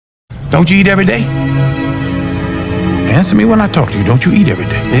Don't you eat every day? Answer me when I talk to you. Don't you eat every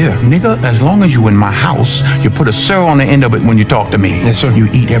day? Yeah. Nigga, as long as you in my house, you put a sir on the end of it when you talk to me. Yes, sir. You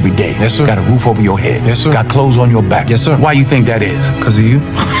eat every day. Yes, sir. Got a roof over your head. Yes, sir. Got clothes on your back. Yes, sir. Why you think that is? Because of you?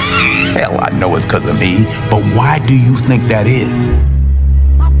 Hell, I know it's because of me. But why do you think that is?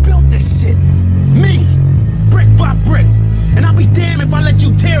 I built this shit. Me. Brick by brick. And I'll be damned if I let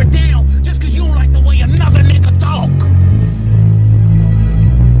you tear it down just because you don't like the way another nigga talk.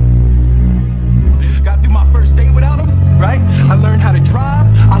 Got through my first date without him, right? I learned how to drive.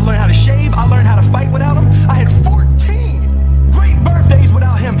 I learned how to shave. I learned how to fight without him. I had 14 great birthdays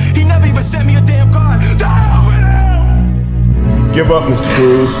without him. He never even sent me a damn card. To hell with him! Give up, Mr.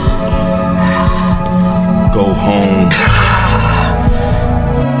 Cruz. Go home.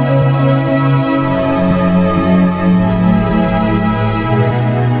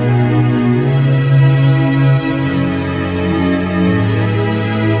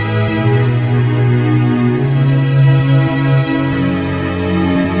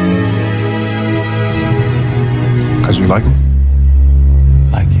 Because you like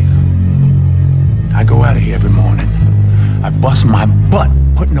him? Like you. I go out of here every morning. I bust my butt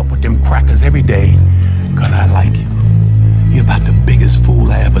putting up with them crackers every day because I like you. You're about the biggest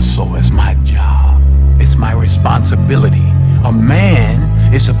fool I ever saw. It's my job. It's my responsibility. A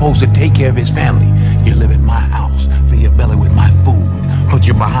man is supposed to take care of his family. You live in my house, fill your belly with my food, put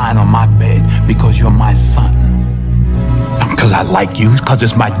your behind on my bed because you're my son. Because I like you, because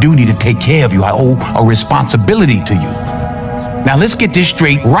it's my duty to take care of you. I owe a responsibility to you. Now let's get this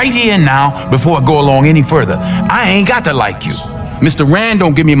straight right here and now before I go along any further. I ain't got to like you. Mr. Rand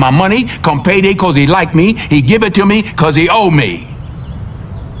don't give me my money come payday because he like me. He give it to me because he owe me.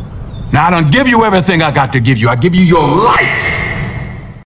 Now I don't give you everything I got to give you. I give you your life.